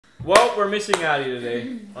Well, we're missing Addie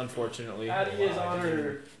today, unfortunately. Addie is on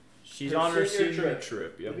her. She's on her senior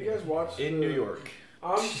trip. Yep. Have you guys watched in New York?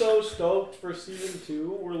 I'm so stoked for season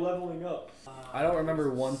 2. We're leveling up. I don't remember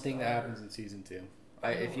one thing that happens in season 2.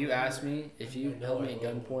 If you asked me, if you held me at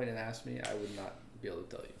gunpoint and asked me, I would not be able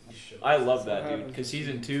to tell you. I love that, dude, because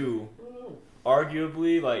season 2,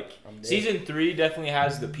 arguably, like, season 3 definitely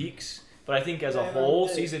has the peaks, but I think as a whole,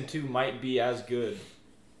 season 2 might be as good.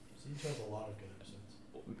 Season 2 has a lot of good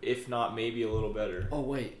episodes. If not, maybe a little better. Oh,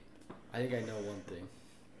 wait. I think I know one thing.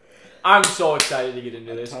 I'm so excited to get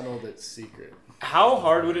into this. A tunnel that's secret. How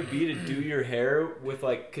hard would it be to do your hair with,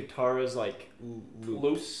 like, Katara's, like,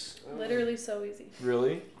 loops? Literally so easy.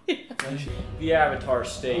 Really? The Avatar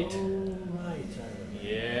State. Oh, right.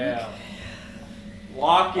 Yeah.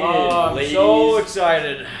 Lock in, I'm ladies. so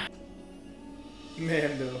excited.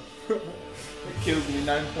 Mando. It kills me,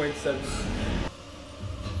 9.7.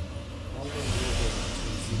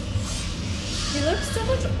 He looks so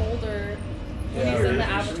much older when he's in the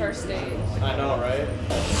Avatar state. I know, right?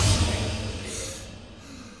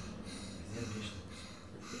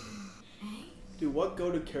 Dude, what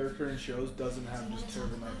go-to character in shows doesn't have just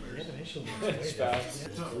terrible nightmares? It's fast.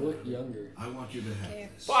 They look younger. I want you to have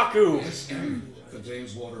this. Baku! This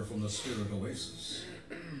contains water from the Spirit Oasis.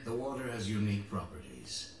 The water has unique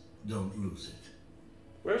properties. Don't lose it.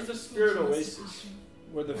 Where's the Spirit Oasis?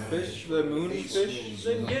 Where the fish, the moon fish?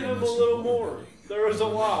 Then give him a little more. There was a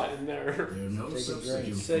lot in there. There are no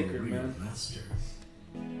substitute for Sacred, a real man. master.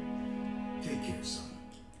 Take care, son.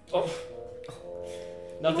 Oh.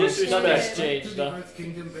 Nothing changed, huh? Earth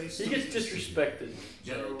Kingdom base He gets disrespected.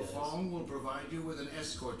 General Fong will provide you with an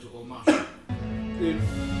escort to Omashu. Dude,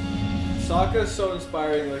 Sokka's so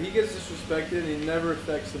inspiring. Like, he gets disrespected and he never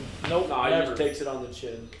affects him. Nope, Nah, he never. just takes it on the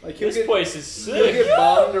chin. Like, This place is he'll sick. get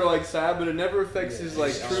bummed or like sad, but it never affects his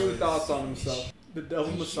like true thoughts on himself. The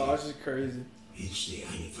devil massage is crazy. It's the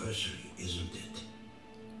anniversary, isn't it?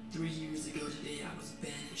 3 years ago today, I was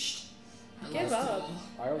banished. I Give lost it up.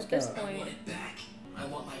 all. I was At this kinda- I want point. it back. I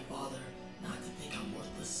want my father not to think I'm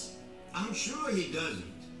worthless. I'm sure he doesn't.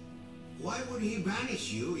 Why would he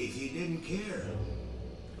banish you if he didn't care?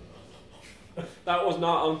 That was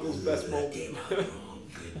not Uncle's best That moment. came out wrong,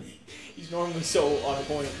 didn't it? He's normally so on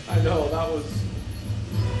point. I know, that was...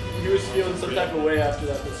 He was feeling some type of way after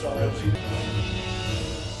that massage.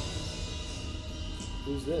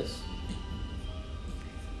 Who's this?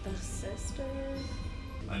 The sister.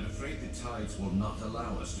 I'm afraid the tides will not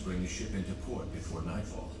allow us to bring the ship into port before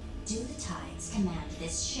nightfall. Do the tides command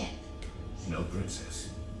this ship? No, Princess.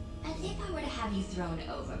 And if I were to have you thrown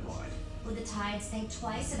overboard, would the tides think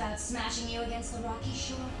twice about smashing you against the rocky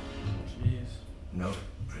shore? Jeez. No,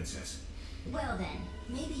 Princess. Well then,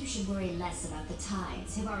 maybe you should worry less about the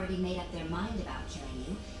tides, who've already made up their mind about killing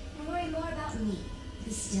you, and worry more about me,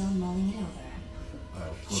 who's still mulling it over.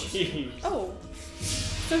 Of course. Jeez. Oh.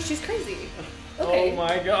 So she's crazy. Okay. Oh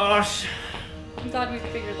my gosh. I'm glad we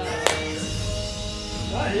figured that out.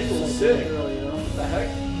 That eagle's sick, girl, you know? What the heck?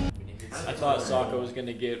 I thought Sokka was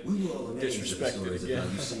gonna get We will all imagine disrespected stories again.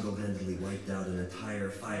 about you single-handedly wiped out an entire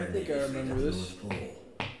fire I think I navy remember fleet at this. the North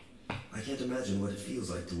Pole. I can't imagine what it feels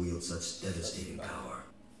like to wield such devastating power.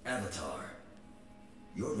 Avatar,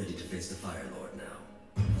 you're ready to face the Fire Lord now.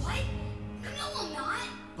 What? No, I'm not!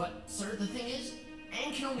 But, sir, the thing is,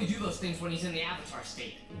 Aang can only do those things when he's in the Avatar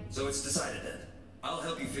state. So it's decided then. I'll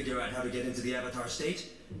help you figure out how to get into the Avatar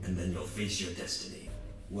state, and then you'll face your destiny.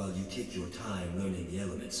 While you take your time learning the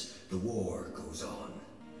elements, the war goes on.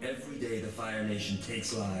 Every day the Fire Nation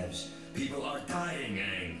takes lives. People are dying,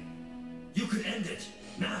 Aang. You could end it,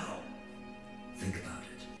 now. Think about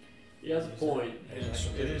it. He has a point. It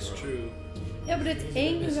is true. Yeah, but it's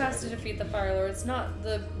Aang who has to defeat the Fire Lord. It's not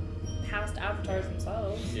the past avatars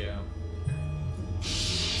themselves. Yeah.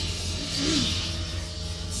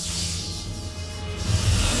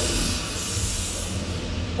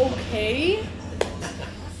 Okay.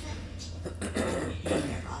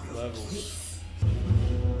 Levels.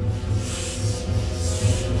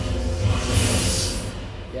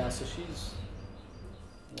 Yeah, so she's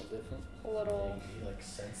a little different. A little. You like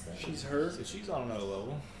sense that? She's her. So she's on another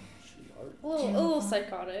level. She's art. A little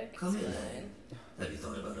psychotic. Come in, It's Aang. fine. Have you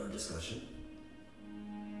thought about our discussion?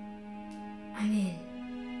 I'm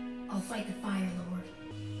in. I'll fight the Fire Lord.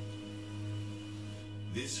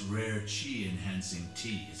 This rare chi-enhancing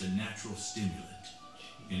tea is a natural stimulant.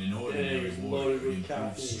 In an ordinary it's war, loaded it with improves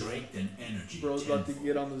caffeine. strength and energy. Bro's about to tenfold.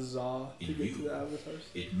 get on the Za to In get you. to the avatars.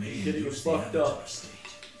 It may Getting induce it the fucked avatar up. state.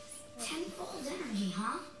 Tenfold energy,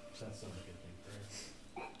 huh? That's not a good thing for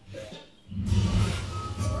her.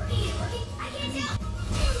 I can't tell!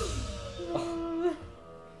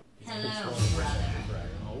 Hello, brother.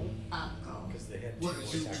 Oh. had 2 What are more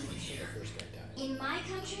you seconds doing before here? the first guy died. In my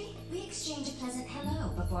country, we exchange a pleasant hello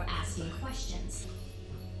before asking questions.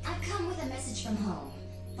 I've come with a message from home.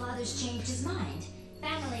 Father's changed his mind.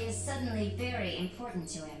 Family is suddenly very important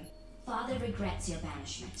to him. Father regrets your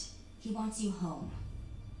banishment. He wants you home.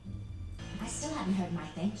 I still haven't heard my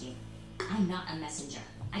thank you. I'm not a messenger.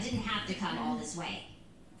 I didn't have to come all this way.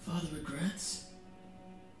 Father regrets?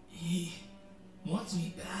 He wants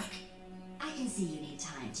me back? I can see you need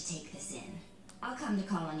time to take this in. I'll come to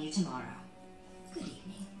call on you tomorrow. Good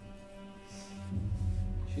evening.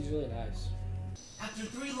 She's really nice. After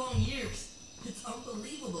 3 long years, it's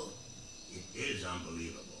unbelievable. It is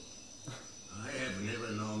unbelievable. I have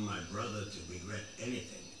never known my brother to regret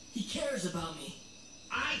anything. He cares about me.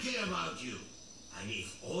 I care about you. And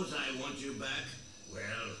if Ozai wants you back,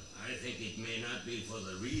 well, I think it may not be for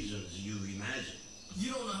the reasons you imagine.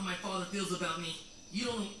 You don't know how my father feels about me. You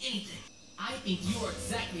don't know anything. I think you are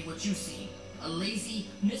exactly what you seem. A lazy,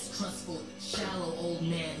 mistrustful, shallow old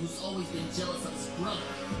man who's always been jealous of his brother.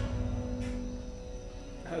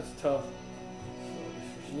 That's tough.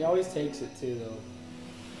 He always takes it too, though.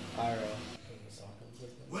 Iroh.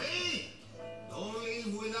 Wait! Don't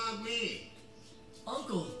leave without me.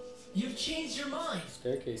 Uncle, you've changed your mind.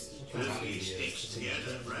 Staircase is Family sticks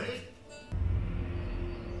together, right?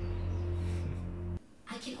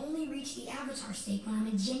 I can only reach the Avatar state when I'm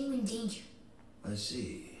in genuine danger. I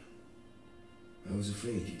see. I was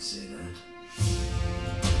afraid you'd say that.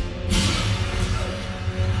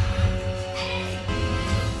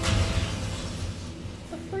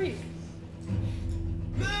 A freak.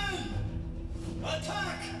 Men!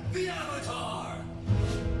 Attack the Avatar!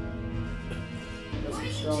 That's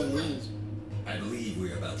some strong knees. I believe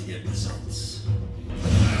we're about to get results.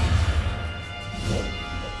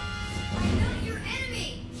 I'm not your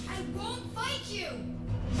enemy! I won't fight you!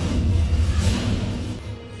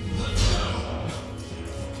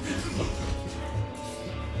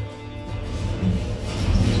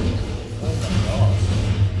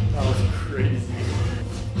 That was crazy.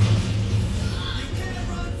 You can't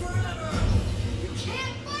run forever! You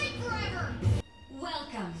can't fight forever!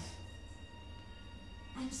 Welcome.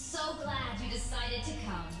 I'm so glad you decided to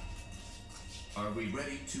come. Are we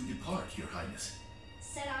ready to depart, Your Highness?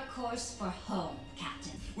 Set our course for home,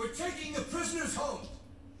 Captain. We're taking the prisoners home!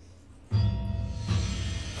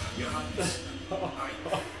 Your Highness,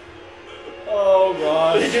 Oh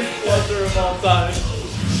god, he gets fluster him all the time.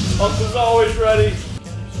 Uncle's always ready.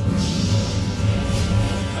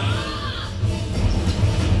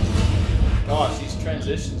 Gosh, these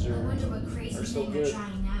transitions I wonder what are crazy so thing they're good.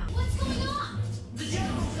 trying now. What's going on? The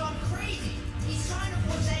general's gone crazy. He's trying to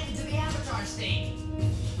force Aang into the Avatar state.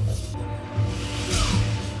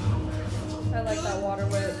 I like that water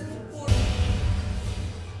whip.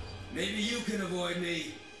 Maybe you can avoid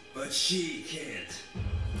me, but she can't.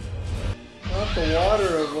 Not the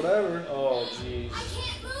water or whatever. Oh, jeez. I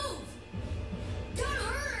can't move! Don't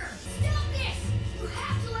hurt her! Stop this! You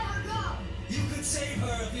have to let her go! You could save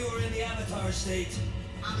her if you were in the Avatar state.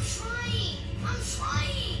 I'm trying! I'm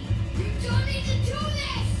trying! You don't need to do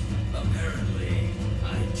this! Apparently, I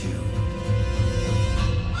do.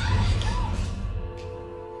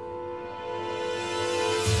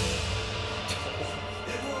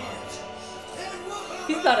 It worked! It worked!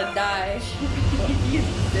 He's about to die.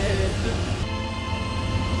 He's dead.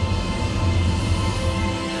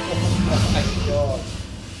 Oh my god.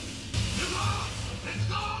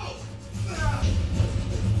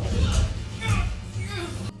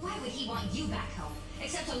 Why would he want you back home?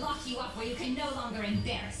 Except to lock you up where you can no longer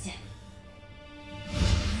embarrass him.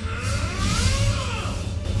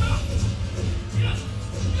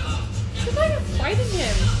 She's not even fighting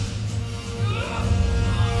him.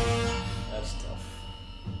 That's tough.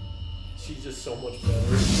 She's just so much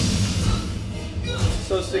better.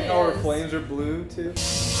 So sick how her flames are blue too.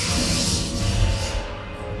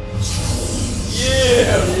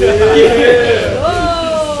 Yeah! Yeah!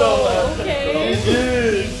 Whoa! Okay.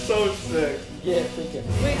 Yeah! So sick. Yeah, freaking.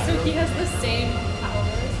 Wait, so he has the same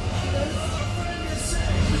powers she does?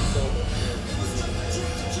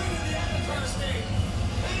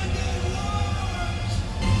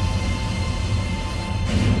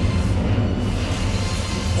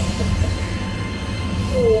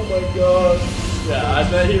 Oh my god. Yeah,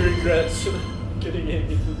 I bet he regrets getting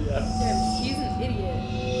into the Avatar. Yeah, he's an idiot.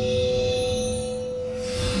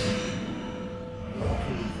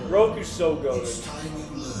 Roku's so goated. It's time you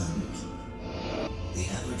learned. The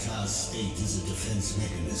Avatar state is a defense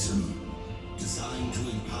mechanism designed to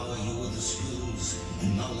empower you with the skills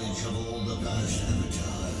and knowledge of all the past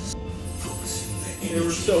avatars. Focusing the They were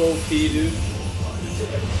energy so OP, dude. of your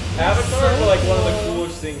body. Avatars were like one of the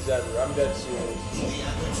coolest things ever. I'm dead serious. In the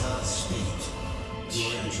Avatar state, you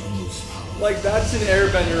are at your most powerful. Like, that's an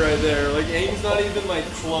airbender right there. Like, Aang's not even, like,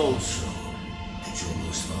 close. At your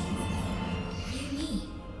most vulnerable. What do you mean?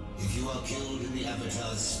 If you are killed in the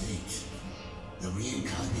Avatar state, the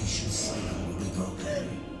reincarnation cycle will be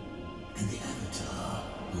broken, and the Avatar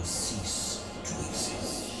will cease to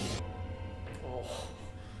exist. Oh.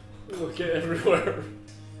 Look at everywhere.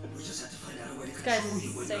 We just have to find out a way to This guy's control you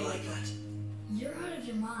when you're like insane. that. You're out of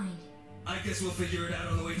your mind. I guess we'll figure it out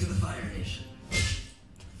on the way to the Fire Nation.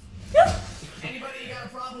 Anybody got a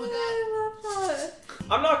problem with that? I love that.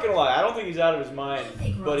 I'm not gonna lie, I don't think he's out of his mind,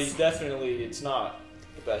 but he's definitely, it's not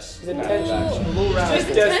the best. The path of tension, action. a little It's radical. just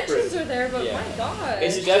The desperate. tensions are there, but Yeah. my god.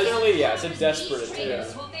 It's definitely, yeah, it's a desperate These attempt.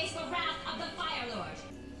 traitors will face the wrath of the Fire Lord.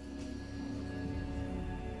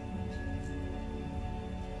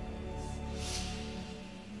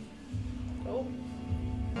 Oh.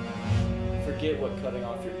 Forget what cutting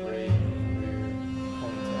off your braid or your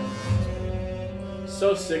ponytail.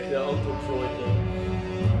 So sick that Uncle Troy did.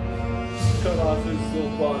 Cut off his little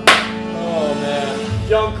bun. Oh man.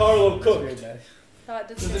 Giancarlo cooked. That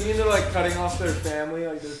Does it mean they're like cutting off their family,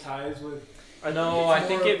 like their ties with? No, I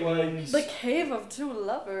think it more of, means. The cave of two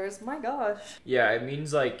lovers. My gosh. Yeah, it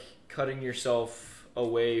means like cutting yourself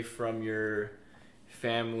away from your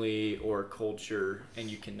family or culture, and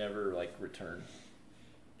you can never like return.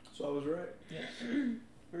 So I was right. Yeah.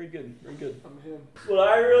 Very good. Very good. I'm him. What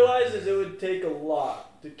I realized is it would take a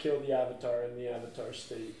lot to kill the Avatar in the Avatar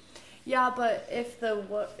state. Yeah, but if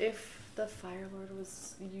the Fire Lord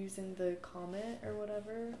was using the comet or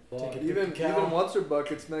whatever. Even What's Her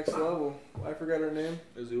Bucket's next level. I forgot her name.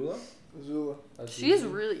 Azula? Azula. She's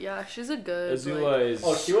really she's a good. Azula is.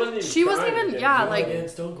 Oh, she wasn't even. She wasn't trying to even. get Yeah, Azula. like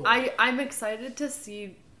Against Uncle. I'm excited to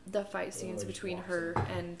see the fight scenes between her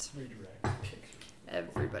and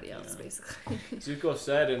everybody else, basically. Zuko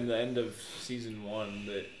said in the end of season 1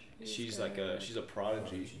 that she's a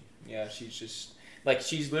prodigy. Yeah, she's just like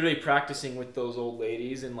she's literally practicing with those old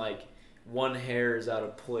ladies, and like one hair is out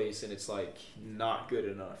of place, and it's like not good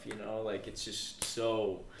enough, you know? Like it's just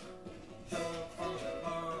so.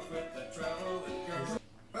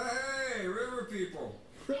 Hey, river people.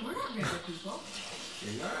 We're not river people.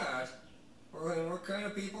 You're not? Well, then what kind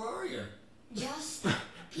of people are you? Just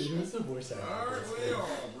That's the voice actor. Aren't we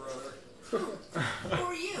all, brother? Who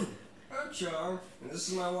are you? I'm Chong, and this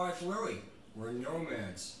is my wife Lily. We're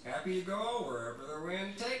nomads. Happy to go wherever the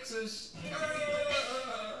wind takes us.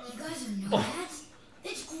 you guys are nomads?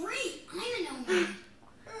 It's great. I'm a nomad.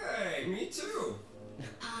 Hey, me too.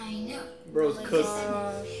 I know. Bro's Like cooked.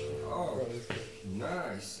 I said, Oh,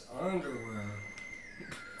 nice underwear.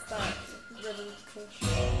 That river push.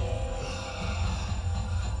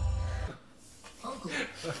 Uncle,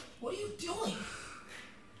 what are you doing?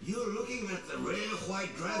 You're looking at the rare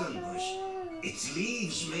white dragon bush. Its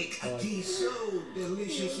leaves make a tea so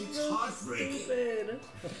delicious it's heartbreaking.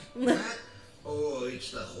 That? Oh,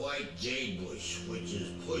 it's the white jade bush, which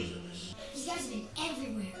is poisonous. you guys have been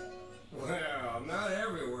everywhere. Well, not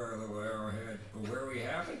everywhere, little arrowhead, but where we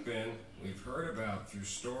haven't been, we've heard about through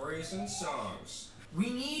stories and songs. We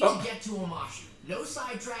need to get to Omashu. No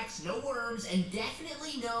sidetracks, no worms, and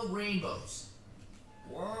definitely no rainbows.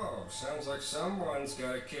 Whoa, sounds like someone's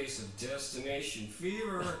got a case of destination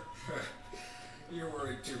fever. You're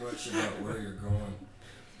worried too much about where you're going.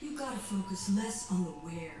 You gotta focus less on the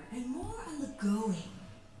where and more on the going.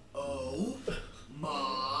 Oh,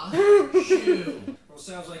 ma, shoo. Well,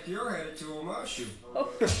 sounds like you're headed to Omashu.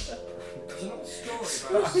 There's an old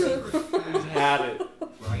story about a secret He's had it.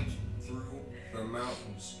 right through the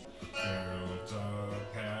mountains. Built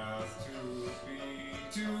a path to be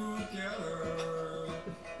together.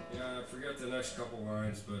 Yeah, I forget the next couple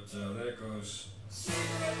lines, but then it goes.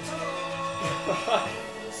 Secret tunnel,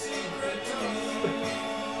 secret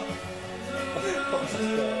tunnel.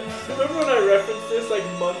 Remember when I referenced this like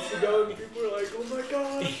months ago and people were like, oh my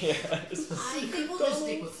god. Yes. I think we'll just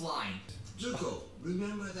stick with flying. Zuko,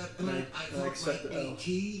 remember that plant I thought accept might the be L.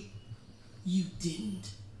 key? You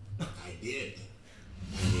didn't. I did.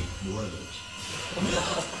 And it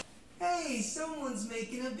wasn't. Hey, someone's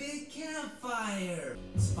making a big campfire.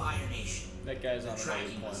 It's Fire Nation. That guy's on another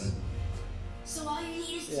Tracking us. planet. So all you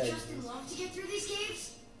need is to trust in love to get through these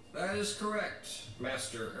caves? That is correct,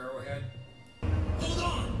 Master Arrowhead. Hold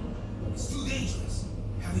on! It's too dangerous.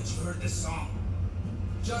 Haven't you heard this song?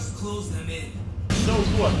 Just close them in. So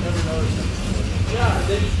cool, I've never noticed that. Yeah,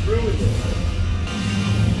 they just ruined it.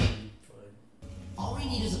 All we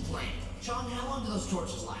need is a plan. Sean, how long do those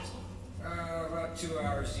torches last? About 2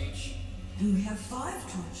 hours each. And we have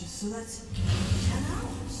 5 torches, so that's 10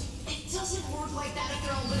 hours. It doesn't work like that if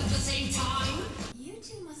they're all lit at the same time. You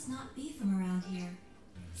two not be from around here.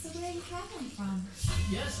 So where are you traveling from?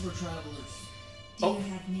 Yes, we're travelers. Do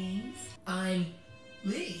you have names? I'm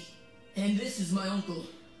Lee, and this is my uncle,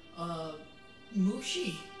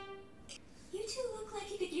 Mushi. You two look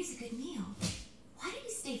like you could use a good meal. Why did you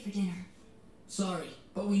stay for dinner? Sorry,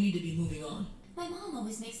 but we need to be moving on. My mom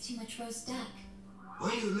always makes too much roast duck.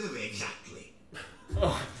 Where do you live exactly?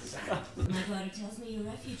 My father tells me you're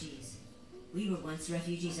refugees. We were once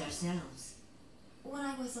refugees ourselves. When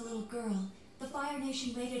I was a little girl, the Fire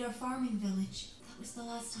Nation raided our farming village. That was the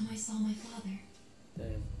last time I saw my father.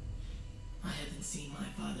 Damn. I haven't seen my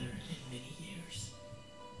father in many years.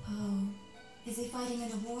 Oh, is he fighting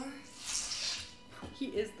in a war? He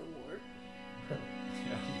is the war.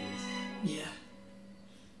 Yeah, he is. Yeah.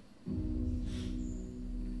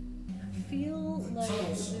 I feel like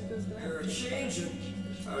Zuko's gonna They're have to fight. changing.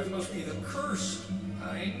 It must be the curse.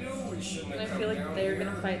 I knew we shouldn't And I have come feel like down they're here.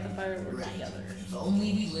 gonna fight the Fire Lord together. If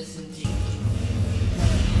only we listened to you.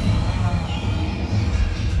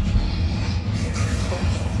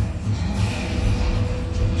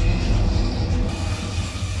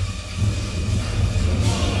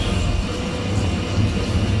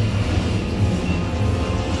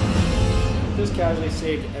 Just casually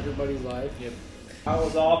saved everybody's life. Yep. That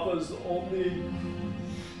was Appa's only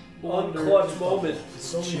unclutch moment.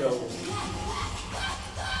 Joe.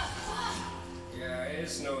 Yeah,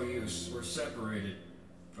 it's no use. We're separated.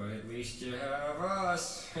 But at least you have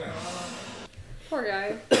us. Poor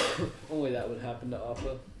guy. Only that would happen to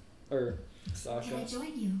Appa. Or Can Sasha. I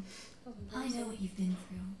join you? I know what you've been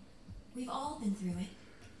through. We've all been through it.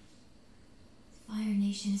 The Fire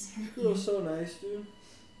Nation has hurt You you. feel so nice, dude.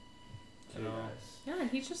 I know. Yeah, and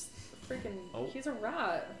he's just freaking. Oh. He's a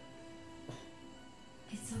rat.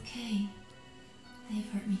 It's okay. They've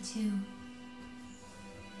hurt me too.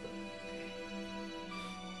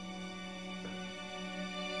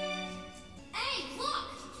 Hey, look!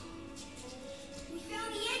 We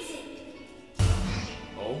found the exit.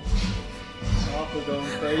 Oh. Appa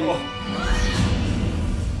going crazy.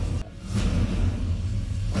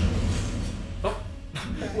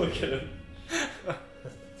 Look at him.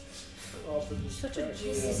 Appa just Such a crashed.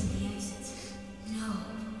 This isn't the exit. No.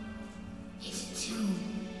 It's a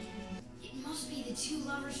tomb. It must be the two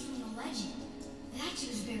lovers from the legend. That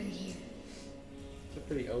two's buried here. It's a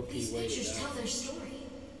pretty OP These way to pictures die. tell their story.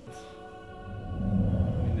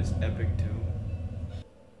 In this epic tomb.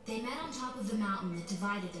 They met on top of the mountain that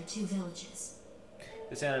divided their two villages.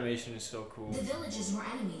 This animation is so cool. The villages were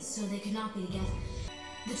enemies, so they could not be together.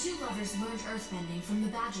 The two lovers learned earthbending from the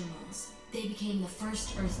Badger Moles. They became the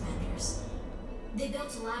first earthbenders. They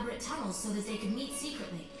built elaborate tunnels so that they could meet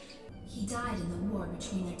secretly. He died in the war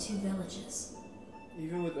between their two villages.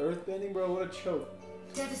 Even with earthbending, bro, what a choke.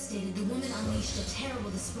 Devastated, the woman unleashed a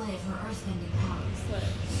terrible display of her earthbending powers. But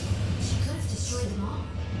She could have destroyed them all.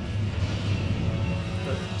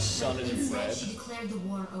 The sun is Instead, red. she declared the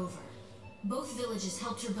war over. Both villages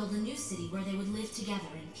helped her build a new city where they would live together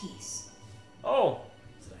in peace. Oh.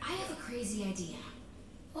 I have a crazy idea.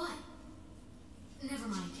 What? Never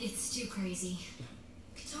mind, it's too crazy.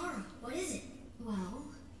 Katara, what is it? Well,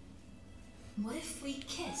 what if we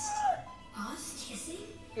kissed? Us kissing?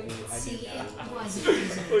 See, it wasn't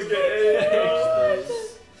easy. Look at him.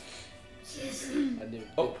 Kissing. I knew it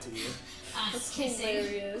Oh. did to you. Us That's kissing.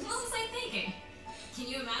 hilarious. What was I thinking? Can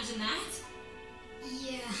you imagine that?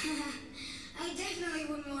 Yeah, I definitely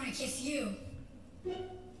wouldn't want to kiss you.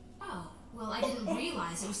 Oh, well, I didn't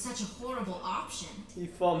realize it was such a horrible option. He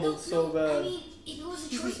fumbled so I bad. mean, if it was a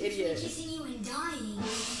He's an choice between idiot. kissing you and dying.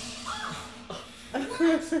 What?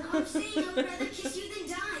 I'm saying I would rather kiss you than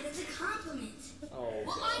die. That's a compliment. Oh.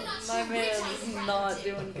 Well, I'm not my sure which man I'd is rather not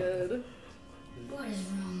do. doing good. What is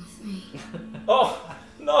wrong with me? Oh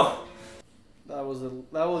no! That was an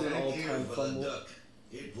Thank you all-time for the fumble. duck.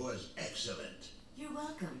 It was excellent. You're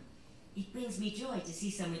welcome. It brings me joy to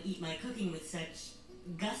see someone eat my cooking with such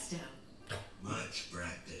gusto. Much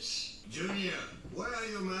practice. Junior, where are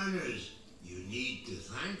your manners? You need to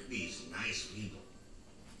thank these nice people.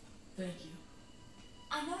 Thank you.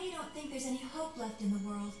 I know you don't think there's any hope left in the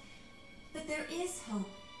world, but there is hope.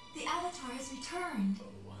 The Avatar has returned.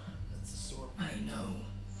 I know.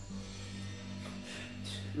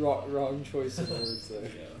 Wrong choice of words there.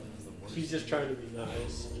 He's just trying to be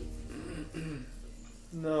nice.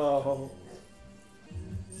 No.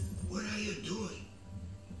 What are you doing?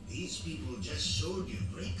 These people just showed you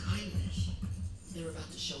great kindness. They're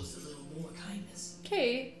about to show us a little more kindness.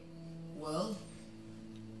 Okay. Well,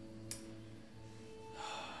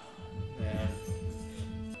 Man.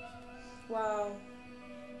 Wow.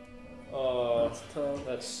 Oh, That's tough.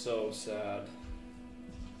 that's so sad.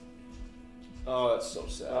 Oh, that's so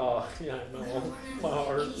sad. Oh, yeah, I know. My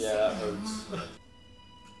heart. Yeah, that hurts.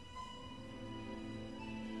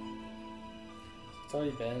 It's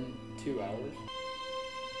already been 2 hours.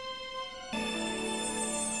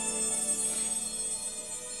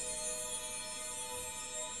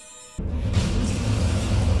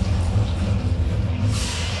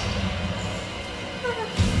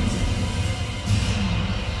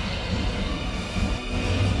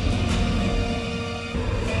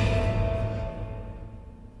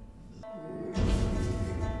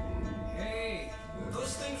 Hey,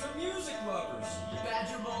 those things are music lovers.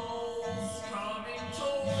 Badger moles coming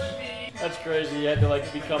toward me. That's crazy. You had to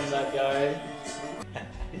like become that guy.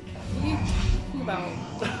 What are you talking about?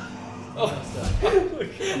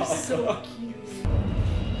 Oh, So cute.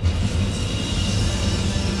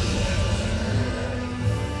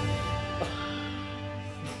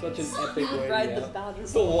 Such an epic way. Ride Yeah. the Badger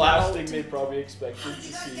It's the last thing they probably expected to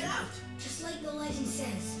see. Just like the legend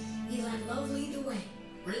says, we let love lead the way.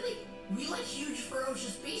 Really? We let huge,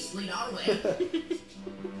 ferocious beasts lead our way.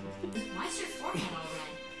 Why's your forehead all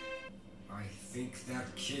red? I think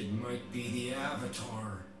that kid might be the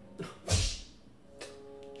Avatar.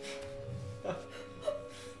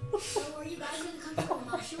 So are you guys gonna come to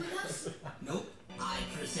Omashu with us? Nope. I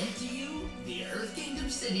present to you the Earth Kingdom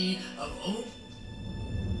city of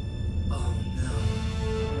Oh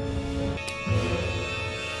no.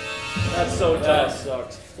 That's so tough. That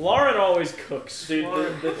sucks. Lauren always cooks. Dude,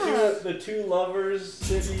 the two lovers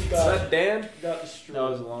city got Dan? got destroyed. That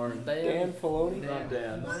was Lauren. Dan Filoni? Not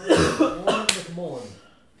Dan. Lauren McMullen.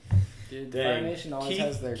 Dude, Dang. Fire Nation always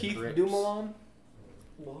has their Keith grips. Dumoulin?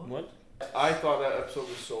 What? I thought that episode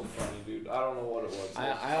was so funny, dude. I don't know what it was.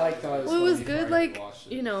 I like thought it was Well, it was funny good, before I like, watched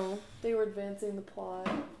it. you know, they were advancing the plot.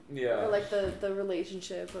 Yeah. Or like the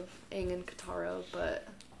relationship of Aang and Katara, but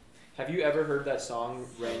Have you ever heard that song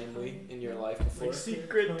randomly in your life before? Like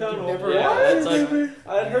Secret Tunnel. Never. Yeah, that's like.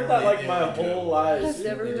 I had heard that like my whole life. I've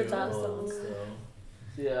never heard that song.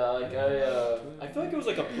 Yeah, like I feel like it was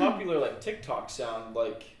like a popular like TikTok sound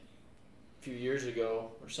like a few years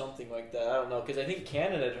ago or something like that. I don't know, because I think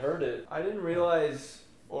Canon had heard it. I didn't realize,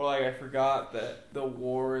 or like I forgot that the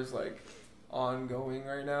war is like ongoing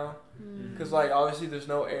right now. Because like obviously there's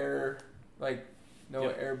no air, like no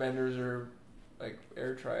airbenders or like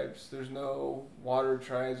air tribes. There's no water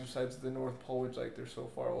tribes besides the North Pole, which like they're so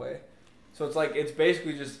far away. So it's like it's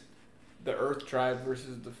basically just the Earth tribe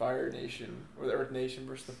versus the Fire Nation, or the Earth Nation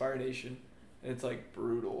versus the Fire Nation. And it's like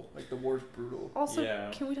brutal. Like the war's brutal. Also,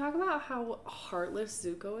 Yeah. can we talk about how heartless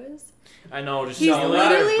Zuko is? I know, just He's yelling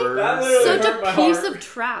at her literally birds. such hurt a my piece heart. of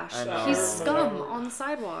trash. I know. He's scum on the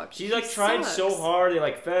sidewalk. She He like tried so sucks. hard. They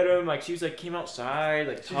like fed him. Like she was like came outside,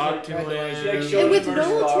 like talked to like, him. she, like, showed And with him no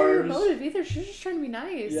her ulterior scars. motive either. She was just trying to be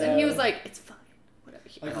nice. Yeah. And he was like, it's fine. Whatever.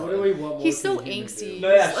 Like, what do we want more He's so from human angsty. beings?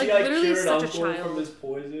 No, yeah, He's, she like, like literally cured such a Uncle from child. his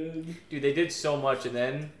poison. Dude, they did so much, and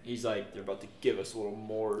then he's like, they're about to give us a little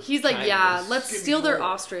more. He's like, yeah, kindness. let's Give me steal their more."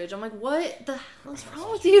 ostrich. I'm like, what the hell is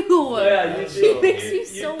wrong with you? Yeah, you It think, makes me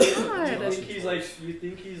so you mad. think he's like, you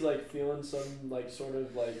think he's like feeling some like sort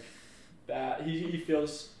of like bad. He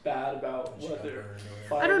feels bad about what their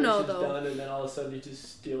I don't know, Fire Nation's though. done, and then all of a sudden he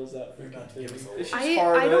just steals that freaking thing. It's just I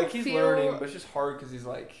hard. don't Like he's feel- learning, but it's just hard because he's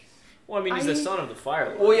like. Well, I mean, he's the son of the Fire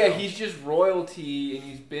Lord. Well, yeah, he's just royalty, and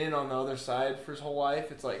he's been on the other side for his whole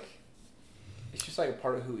life. It's like, it's just like a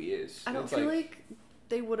part of who he is. I don't It's feel like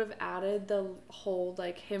they would have added the whole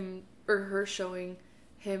like him or her showing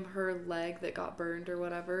him her leg that got burned or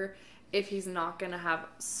whatever if he's not gonna have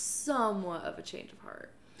somewhat of a change of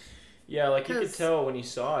heart. Yeah, like you could 'Cause- tell when he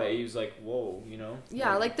saw it, he was like, whoa, you know?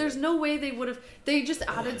 Yeah, like there's no way they would have. They just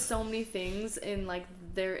added so many things in like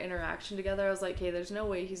their interaction together. I was like, hey, there's no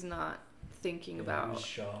way he's not thinking about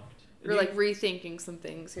shocked. or like rethinking some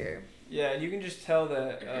things here. Yeah, and you can just tell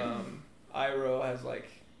that Iroh has like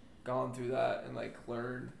gone through that and like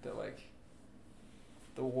learned that like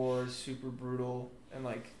the war is super brutal and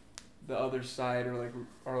like the other side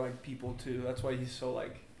are like people too. That's why he's so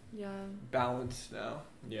like balanced now.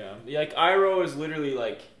 Yeah, like Iroh is literally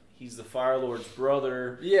like he's the Fire Lord's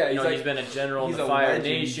brother. Yeah, you know, like- he's been a general in he's the a Fire legend.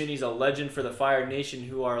 Nation. He's a legend for the Fire Nation,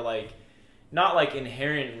 who are like not like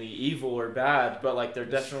inherently evil or bad, but like they're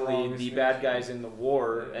definitely strongest the nation. bad guys in the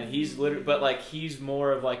war. And he's literally, but like he's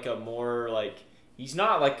more of like a more like he's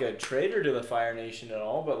not like a traitor to the Fire Nation at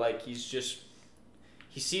all, but like he's just.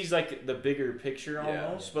 He sees like the bigger picture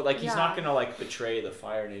almost, but like he's not gonna like betray the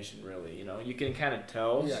Fire Nation really. You know, you can kind of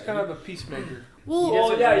tell. He's kind of a peacemaker. Well,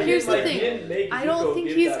 He doesn't- here's the like, thing. didn't make I Zuko don't think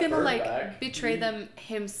give he's that gonna bird like back. betray them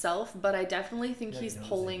himself, but I definitely think he's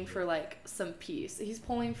pulling for like some peace. He's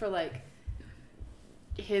pulling for like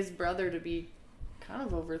his brother to be kind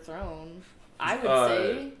of overthrown. I would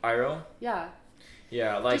say. Iroh. Yeah.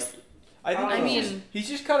 Yeah, like. I mean, he's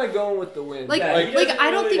just kind of going with the wind. Like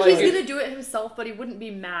I don't think he's gonna do it himself, but he wouldn't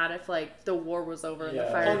be mad if like the war was over and the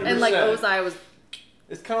fire 100%. And like Ozai was.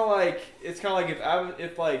 It's kind of like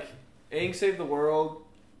if like Aang saved the world,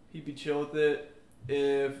 he'd be chill with it.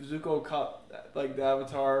 If Zuko caught like the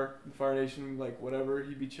Avatar, the Fire Nation, like whatever,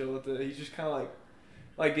 he'd be chill with it. He's just kind of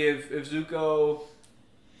like if Zuko,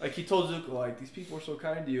 like he told Zuko like these people are so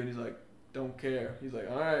kind to you, and he's like. Don't care. He's like,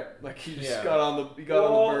 all right. Like he just got on the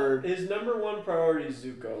bird. His number one priority is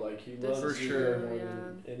Zuko. Like he loves Zuko more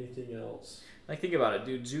than anything else. Like think about it,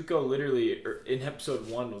 dude. Zuko literally in episode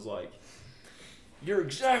 1 was like, "You're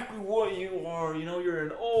exactly what you are. You know, you're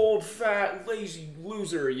an old, fat, lazy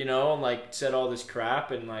loser." You know, and like said all this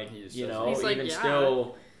crap, and like you know, he's even like,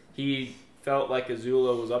 still, he felt like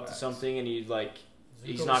Azula was up to something, and he's like.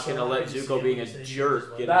 He's not going to let Zuko being a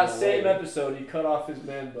jerk get in the way. That same episode, he cut off his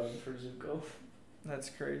man bun for Zuko. That's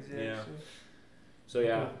crazy, yeah. actually. So,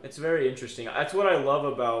 yeah, it's very interesting. That's what I love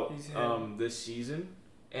about this season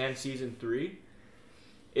and season 3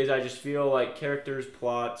 is I just feel like characters,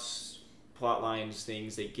 plot lines,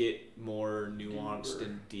 things, they get more nuanced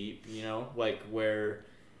and deep, you know? Like where,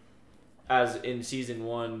 as in season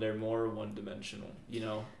 1, they're more one-dimensional, you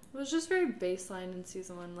know? It was just very baseline in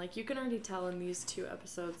season 1. Like, you can already tell in these 2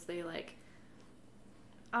 episodes, they, like,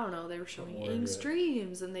 I don't know, they were showing Aang's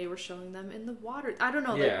dreams, and they were showing them in the water. I don't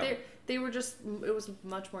know, like, they were just, it was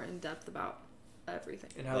much more in-depth about everything.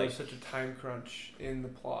 And how there's such a time crunch in the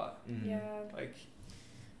plot. Mm-hmm. Yeah. Like,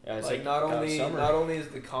 it's like not only is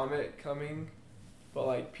the comet coming, but,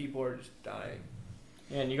 like, people are just dying.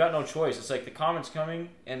 Yeah, and you got no choice. It's like the comet's coming,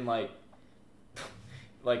 and, like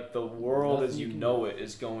the world as you know it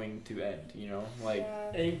is going to end, you know? Like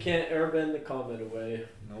and you can't airbend the comet away.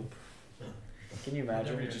 Nope. Can you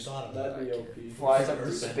imagine? That'd be OP. Flies up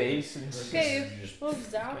to space and okay, well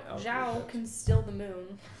Zhao can steal the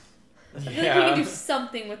moon. I feel like he can do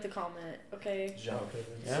something with the comet, okay? Zhao could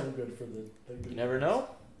have been so good for the You never know.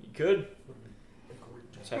 You could.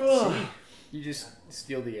 Just have to see. You just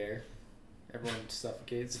steal the air. Everyone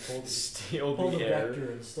suffocates. Steal pull the air.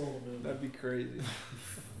 Vector and stole the moon. That'd be crazy.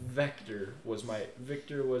 Victor was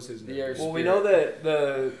his name. Well, we know that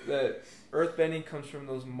that earthbending comes from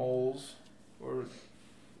those moles or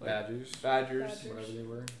like badgers, whatever they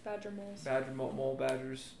were. Badger moles. Mole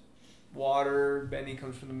badgers. Water bending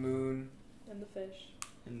comes from the moon. And the fish.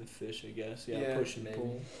 And the fish, I guess. Yeah, push and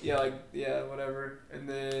pull. Yeah, whatever. And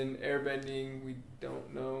then airbending, we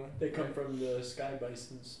don't know. They come from the sky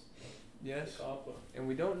bisons. Yes. And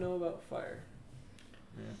we don't know about fire.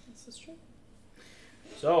 Yeah. This is true.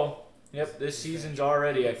 So, yep, this season's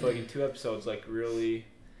already, I feel like in 2 episodes, like really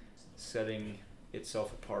setting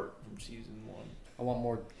itself apart from season 1. I want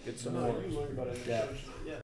more. Get some more. You learn about it. Yeah. Yeah.